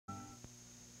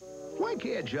why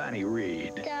can't Johnny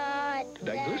read?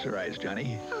 Diglycerides,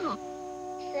 Johnny. Oh.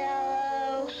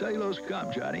 Cellulose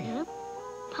gum, Johnny.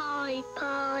 Poly.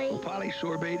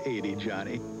 Polysorbate 80,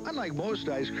 Johnny. Unlike most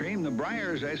ice cream, the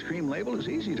Breyer's ice cream label is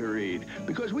easy to read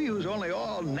because we use only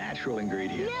all natural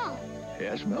ingredients. Milk.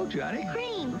 Yes, milk, Johnny.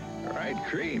 Cream. All right,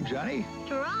 cream, Johnny.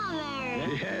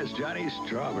 Strawberry. Yes, Johnny,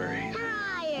 strawberries.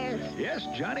 Breyers. Yes,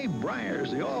 Johnny,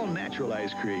 Breyer's, the all-natural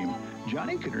ice cream.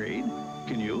 Johnny can read.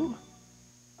 Can you?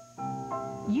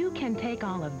 You can take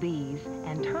all of these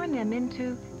and turn them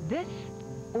into this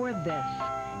or this.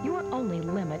 Your only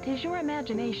limit is your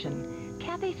imagination.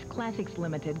 Cathy's Classics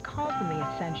Limited calls them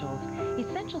the essentials.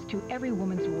 Essentials to every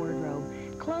woman's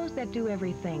wardrobe. Clothes that do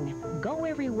everything, go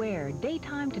everywhere,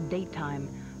 daytime to daytime.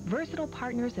 Versatile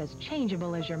partners as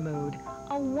changeable as your mood.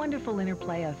 A wonderful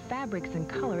interplay of fabrics and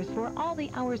colors for all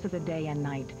the hours of the day and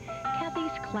night.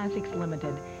 Cathy's Classics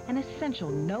Limited, an essential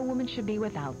no woman should be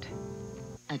without.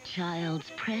 A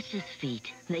child's precious feet.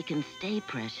 They can stay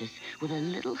precious with a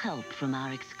little help from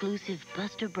our exclusive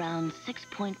Buster Brown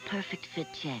 6-point perfect fit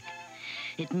check.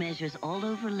 It measures all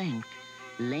over length,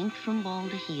 length from ball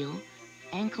to heel,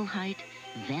 ankle height,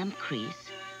 vamp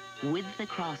crease, width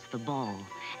across the ball,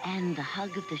 and the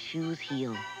hug of the shoe's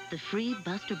heel. The free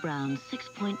Buster Brown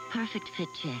 6-point perfect fit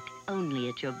check, only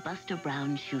at your Buster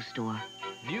Brown shoe store.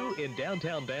 New in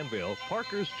downtown Danville,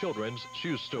 Parker's Children's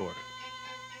Shoe Store.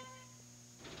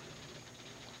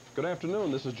 Good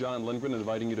afternoon. This is John Lindgren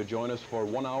inviting you to join us for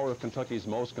 1 hour of Kentucky's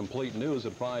most complete news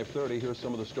at 5:30. Here's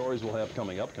some of the stories we'll have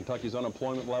coming up. Kentucky's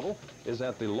unemployment level is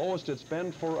at the lowest it's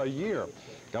been for a year.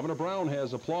 Governor Brown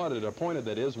has appointed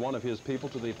that is, one of his people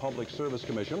to the Public Service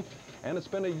Commission. And it's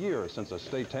been a year since a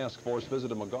state task force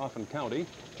visited Magoffin County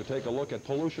to take a look at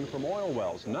pollution from oil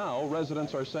wells. Now,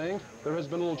 residents are saying there has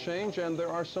been a little change and there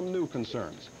are some new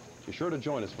concerns. Be sure to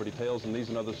join us for details on these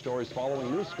and other stories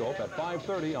following Newscope at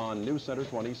 5:30 on News Center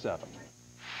 27.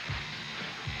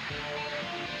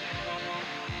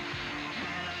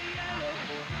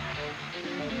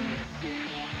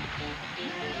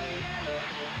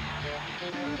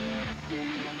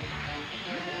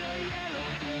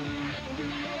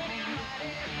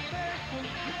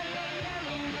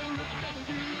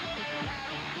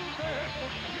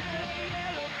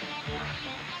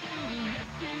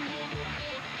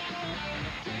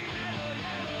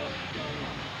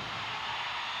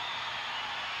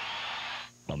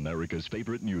 America's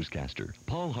favorite newscaster,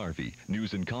 Paul Harvey.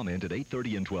 News and comment at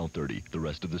 8:30 and 12:30. The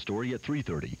rest of the story at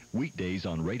 3:30. Weekdays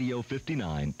on Radio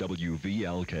 59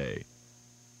 WVLK.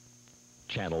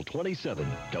 Channel 27,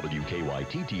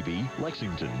 WKYT TV,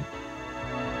 Lexington.